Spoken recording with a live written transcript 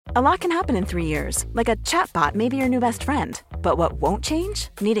A lot can happen in 3 years, like a chatbot may be your new best friend. But what won't change?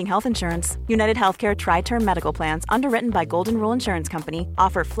 Needing health insurance. United Healthcare Tri-Term Medical Plans, underwritten by Golden Rule Insurance Company,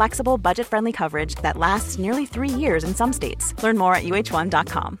 offer flexible, budget-friendly coverage that lasts nearly 3 years in some states. Learn more at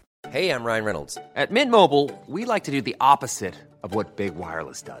uh1.com. Hey, I'm Ryan Reynolds. At Mint Mobile, we like to do the opposite of what Big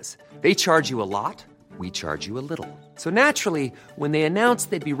Wireless does. They charge you a lot, we charge you a little. So naturally, when they announced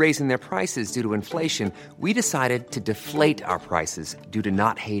they'd be raising their prices due to inflation, we decided to deflate our prices due to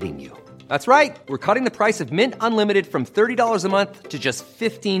not hating you. That's right. We're cutting the price of Mint Unlimited from $30 a month to just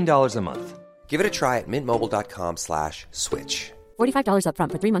 $15 a month. Give it a try at mintmobile.com/switch. $45 up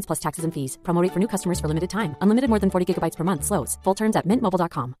front for 3 months plus taxes and fees. Promo rate for new customers for limited time. Unlimited more than 40 gigabytes per month. Slows full terms at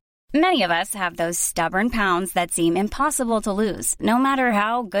mintmobile.com. Many of us have those stubborn pounds that seem impossible to lose, no matter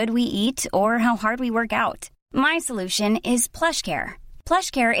how good we eat or how hard we work out. My solution is PlushCare.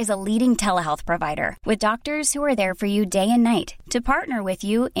 PlushCare is a leading telehealth provider with doctors who are there for you day and night to partner with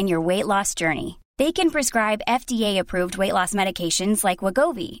you in your weight loss journey. They can prescribe FDA-approved weight loss medications like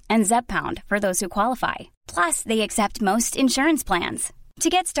Wegovy and Zepbound for those who qualify. Plus, they accept most insurance plans. To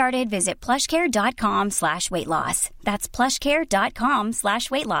get started, visit plushcare.com/weight loss. That's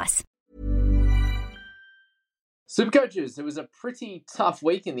plushcare.com/weight loss. SuperCoaches, it was a pretty tough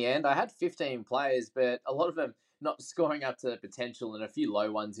week in the end. I had 15 players, but a lot of them not scoring up to their potential and a few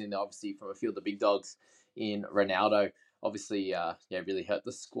low ones in there, obviously, from a few of the big dogs in Ronaldo. Obviously, really hurt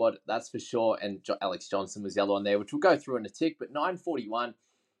the squad, that's for sure. And Alex Johnson was the other one there, which we'll go through in a tick. But 941,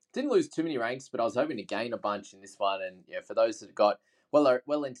 didn't lose too many ranks, but I was hoping to gain a bunch in this one. And for those that got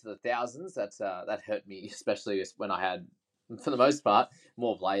well into the thousands, that hurt me, especially when I had, for the most part,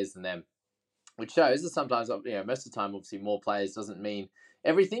 more players than them. Which shows that sometimes, most of the time, obviously, more players doesn't mean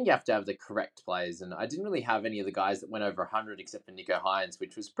everything. You have to have the correct players. And I didn't really have any of the guys that went over 100 except for Nico Hines,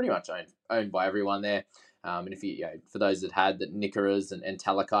 which was pretty much owned by everyone there. And if for those that had that Nicaras and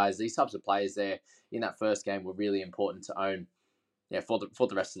Talakais, these types of players there in that first game were really important to own for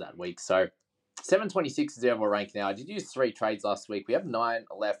the rest of that week. So 726 is the overall rank now. I did use 3 trades last week. We have 9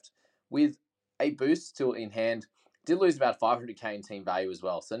 left with a boost still in hand. Did lose about 500k in team value as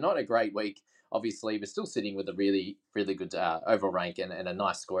well. So not a great week, obviously, but still sitting with a really, really good overall rank and a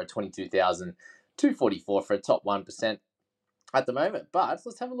nice score at 22,244 for a top 1% at the moment. But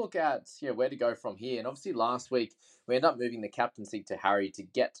let's have a look at where to go from here. And obviously last week, we ended up moving the captaincy to Harry to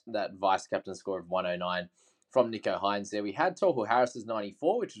get that vice captain score of 109 from Nico Hines there. We had Tohu Harris's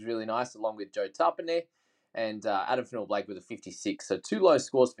 94, which was really nice, along with Joe Tapane and Adam Finnell-Blake with a 56. So 2 low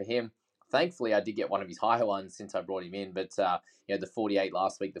scores for him. Thankfully, I did get one of his higher ones since I brought him in, but the 48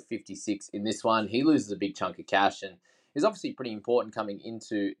 last week, the 56 in this one. He loses a big chunk of cash and is obviously pretty important coming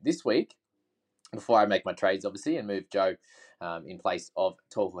into this week before I make my trades, obviously, and move Joe in place of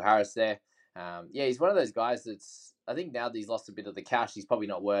Tohu Harris there. He's one of those guys that's, I think now that he's lost a bit of the cash, he's probably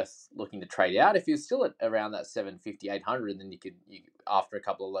not worth looking to trade out. If he was still at around that 750, 800, then you after a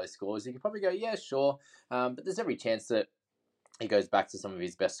couple of low scores, you could probably go, yeah, sure. But there's every chance that he goes back to some of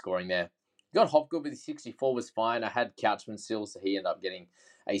his best scoring there. Got Hopgood with his 64 was fine. I had Couchman still, so he ended up getting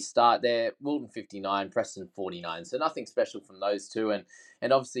a start there. Wilton 59, Preston 49. So nothing special from those two. And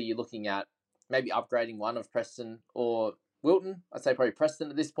obviously you're looking at maybe upgrading one of Preston or Wilton. I'd say probably Preston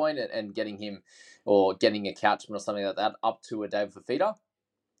at this point and getting him or getting a Couchman or something like that up to a David Fafita.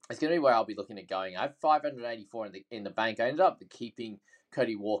 It's going to be where I'll be looking at going. I have 584 in the bank. I ended up keeping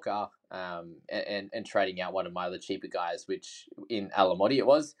Cody Walker and trading out one of my other cheaper guys, which in Alamotti it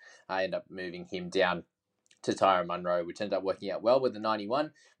was. I ended up moving him down to Tyrone Munro, which ended up working out well with the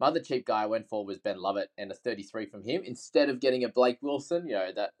 91. My other cheap guy I went for was Ben Lovett and a 33 from him instead of getting a Blake Wilson.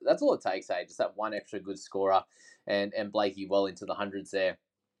 That's all it takes, just that one extra good scorer and Blakey well into the hundreds there.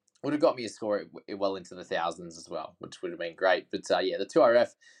 Would have got me a score well into the thousands as well, which would have been great. But the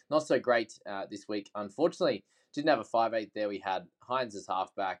 2RF, not so great this week, unfortunately. Didn't have a 5'8 there. We had Hines as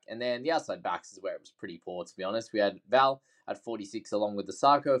halfback. And then the outside backs is where it was pretty poor, to be honest. We had Val at 46 along with the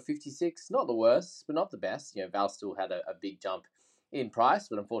Sarko at 56. Not the worst, but not the best. Val still had a big jump in price,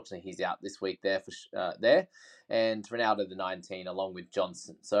 but unfortunately he's out this week there. And Ronaldo the 19 along with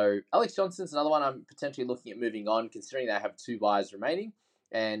Johnson. So Alex Johnson's another one I'm potentially looking at moving on, considering they have 2 buys remaining.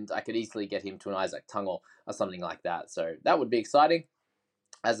 And I could easily get him to an Isaac Tungle or something like that. So that would be exciting.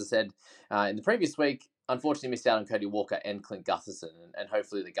 As I said in the previous week, unfortunately missed out on Cody Walker and Clint Gutherson, and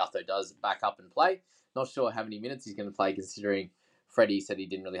hopefully the Gutho does back up and play. Not sure how many minutes he's going to play, considering Freddie said he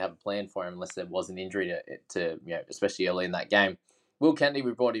didn't really have a plan for him unless there was an injury to especially early in that game. Will Kennedy,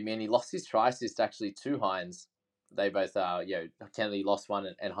 we brought him in. He lost his try assist actually to Hines. They both, Kennedy lost one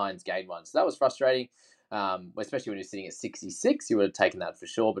and Hines gained one. So that was frustrating, especially when you're sitting at 66. You would have taken that for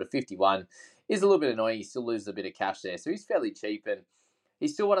sure, but a 51 is a little bit annoying. He still loses a bit of cash there. So he's fairly cheap, and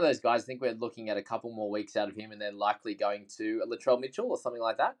he's still one of those guys. I think we're looking at a couple more weeks out of him and then likely going to a Latrell Mitchell or something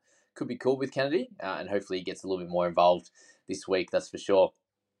like that. Could be cool with Kennedy, and hopefully he gets a little bit more involved this week, that's for sure.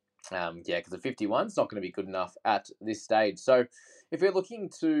 Because the 51 is not going to be good enough at this stage. So if we're looking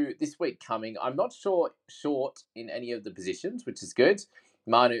to this week coming, I'm not sure short in any of the positions, which is good.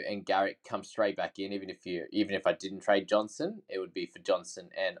 Manu and Garrick come straight back in. Even if I didn't trade Johnson, it would be for Johnson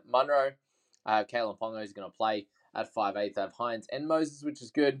and Munro. I have Kalen Ponga who's going to play at 5'8". I have Hines and Moses, which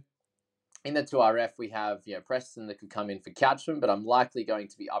is good. In the 2RF, we have Preston that could come in for Couchman, but I'm likely going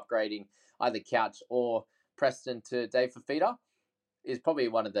to be upgrading either Couch or Preston to Dave Fafita. Is probably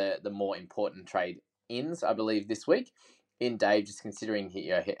one of the more important trade-ins, I believe, this week. In Dave, just considering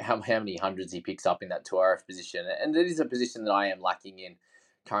how many hundreds he picks up in that 2RF position. And it is a position that I am lacking in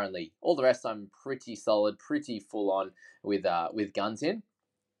currently. All the rest, I'm pretty solid, pretty full-on with guns in.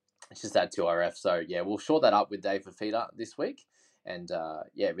 It's just that 2RF. So, we'll shore that up with Dave Fafita this week. And,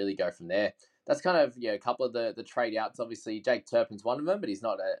 really go from there. That's kind of, a couple of the trade-outs. Obviously, Jake Turpin's one of them, but he's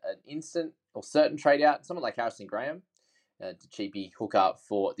not an instant or certain trade-out. Someone like Harrison Graham. The cheapy hookup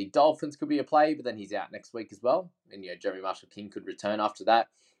for the Dolphins could be a play, but then he's out next week as well. And Jeremy Marshall-King could return after that.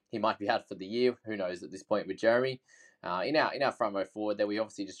 He might be out for the year. Who knows at this point with Jeremy. In our front row forward, there we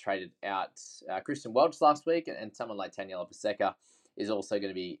obviously just traded out Christian Welch last week, and someone like Taniela Paseka is also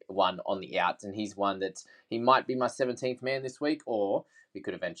going to be one on the outs, and he's one that he might be my 17th man this week, or we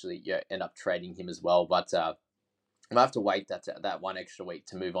could eventually end up trading him as well. But I have to wait that one extra week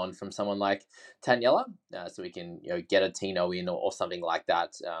to move on from someone like Taniela, so we can get a Tino in or something like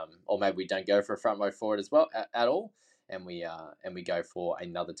that, or maybe we don't go for a front row forward as well at all, and we go for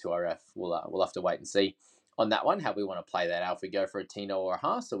another 2RF. We'll have to wait and see on that one how we want to play that out. If we go for a Tino or a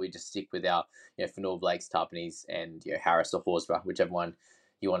Haas, or we just stick with our Fanua Blakes, Tarpanese, and Harris or Horsburgh, whichever one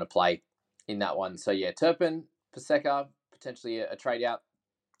you want to play in that one. So Turpin, Paseka, potentially a trade out.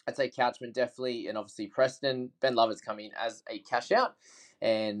 I'd say Couchman definitely, and obviously Preston. Ben Lovett's come in as a cash out,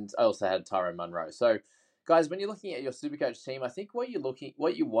 and I also had Tyrone Munro. So, guys, when you're looking at your SuperCoach team, I think what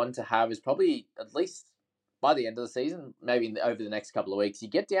you want to have is probably at least by the end of the season, maybe over the next couple of weeks, you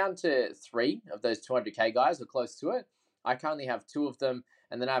get down to 3 of those 200k guys or close to it. I currently have 2 of them,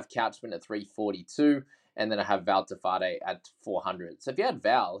 and then I have Couchman at 342, and then I have Val Tafade at 400. So if you had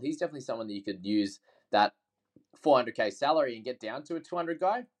Val, he's definitely someone that you could use that 400k salary and get down to a 200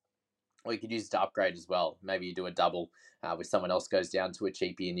 guy, or you could use it to upgrade as well. Maybe you do a double with someone else goes down to a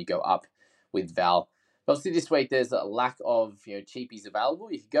cheapie and you go up with Val. But obviously this week there's a lack of cheapies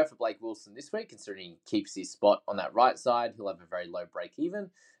available. You could go for Blake Wilson this week, considering he keeps his spot on that right side. He'll have a very low break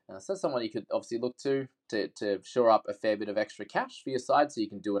even. So that's someone you could obviously look to shore up a fair bit of extra cash for your side so you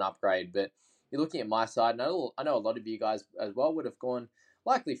can do an upgrade. But you're looking at my side, and I know a lot of you guys as well would have gone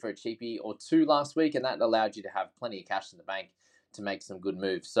likely for a cheapie or 2 last week, and that allowed you to have plenty of cash in the bank to make some good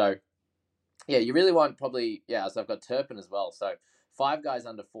moves. So you really want probably, so I've got Turpin as well. So 5 guys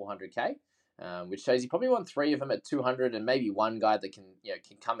under 400k, which shows you probably want 3 of them at 200, and maybe one guy that can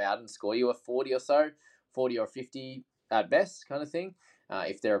come out and score you a 40 or so, 40 or 50 at best kind of thing,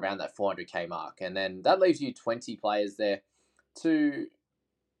 if they're around that 400k mark. And then that leaves you 20 players there to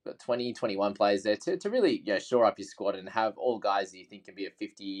 21 players there to really shore up your squad and have all guys that you think can be a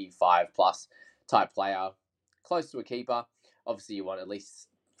 55 plus type player, close to a keeper. Obviously, you want at least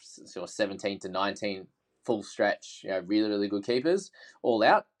 17 to 19 full stretch, really, really good keepers all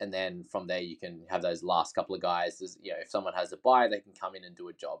out. And then from there, you can have those last couple of guys. If someone has a buy, they can come in and do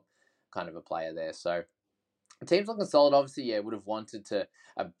a job, kind of a player there. So the team's looking solid. Obviously, would have wanted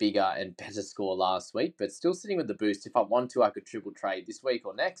a bigger and better score last week, but still sitting with the boost. If I want to, I could triple trade this week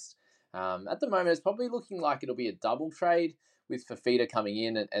or next. At the moment, it's probably looking like it'll be a double trade with Fafita coming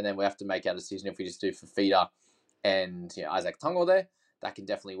in, and then we have to make our decision if we just do Fafita and Isaac Tungo there. That can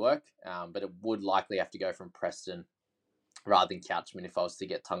definitely work, but it would likely have to go from Preston rather than Couchman if I was to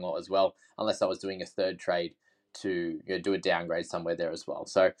get Tungo as well, unless I was doing a third trade to do a downgrade somewhere there as well.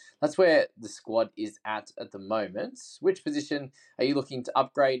 So that's where the squad is at the moment. Which position are you looking to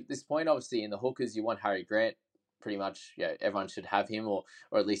upgrade at this point? Obviously, in the hookers, you want Harry Grant. Pretty much, everyone should have him, or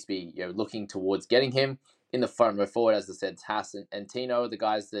at least be looking towards getting him. In the front row forward, as I said, Haas and Tino are the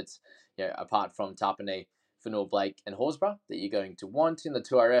guys that, apart from Tarpanay, Fanua Blake, and Horsburgh, that you're going to want. In the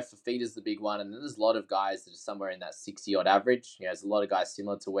 2RF, Fafita's the big one, and then there's a lot of guys that are somewhere in that 60-odd average. There's a lot of guys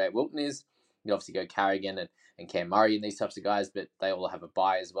similar to where Wilton is. You obviously go Carrigan and Cam Murray and these types of guys, but they all have a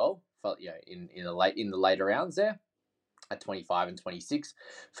buy as well. In the later rounds there, at 25 and 26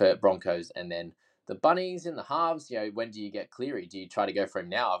 for Broncos, and then The bunnies in the halves, when do you get Cleary? Do you try to go for him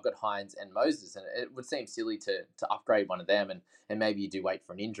now? I've got Hines and Moses, and it would seem silly to upgrade one of them, and maybe you do wait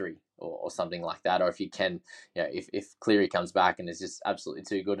for an injury or something like that. Or if you can, if Cleary comes back and is just absolutely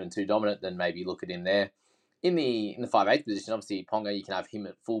too good and too dominant, then maybe look at him there. In the 5/8 position, obviously Ponga, you can have him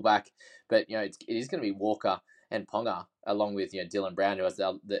at fullback, but it is going to be Walker and Ponga along with Dylan Brown, who has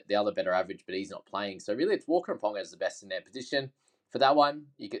the other better average, but he's not playing. So really, it's Walker and Ponga as the best in their position. For that one,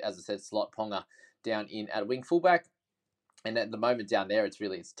 you could, as I said, slot Ponga down in at wing fullback, and at the moment down there,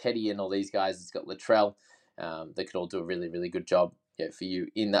 it's Teddy and all these guys. It's got Latrell. They could all do a really, really good job for you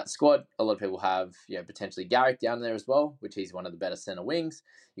in that squad. A lot of people have potentially Garrick down there as well, which he's one of the better centre wings.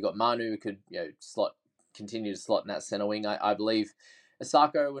 You got Manu, who could continue to slot in that centre wing, I believe.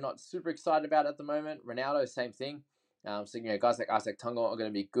 Asako, we're not super excited about at the moment. Ronaldo, same thing. So guys like Isaac Tungo are going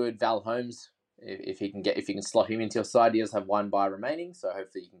to be good. Val Holmes, if you can slot him into your side, he does have one bye remaining, so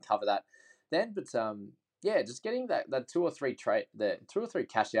hopefully you can cover that then. But just getting that two or three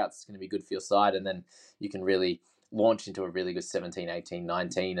cash outs is going to be good for your side, and then you can really launch into a really good 17, 18,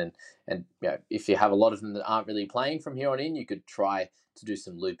 19, and if you have a lot of them that aren't really playing from here on in, you could try to do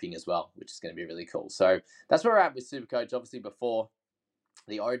some looping as well, which is going to be really cool. So that's where we're at with SuperCoach, obviously before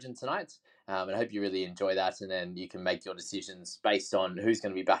the Origin tonight, and I hope you really enjoy that, and then you can make your decisions based on who's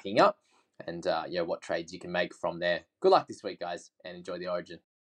going to be backing up and what trades you can make from there. Good luck this week, guys, and enjoy the Origin.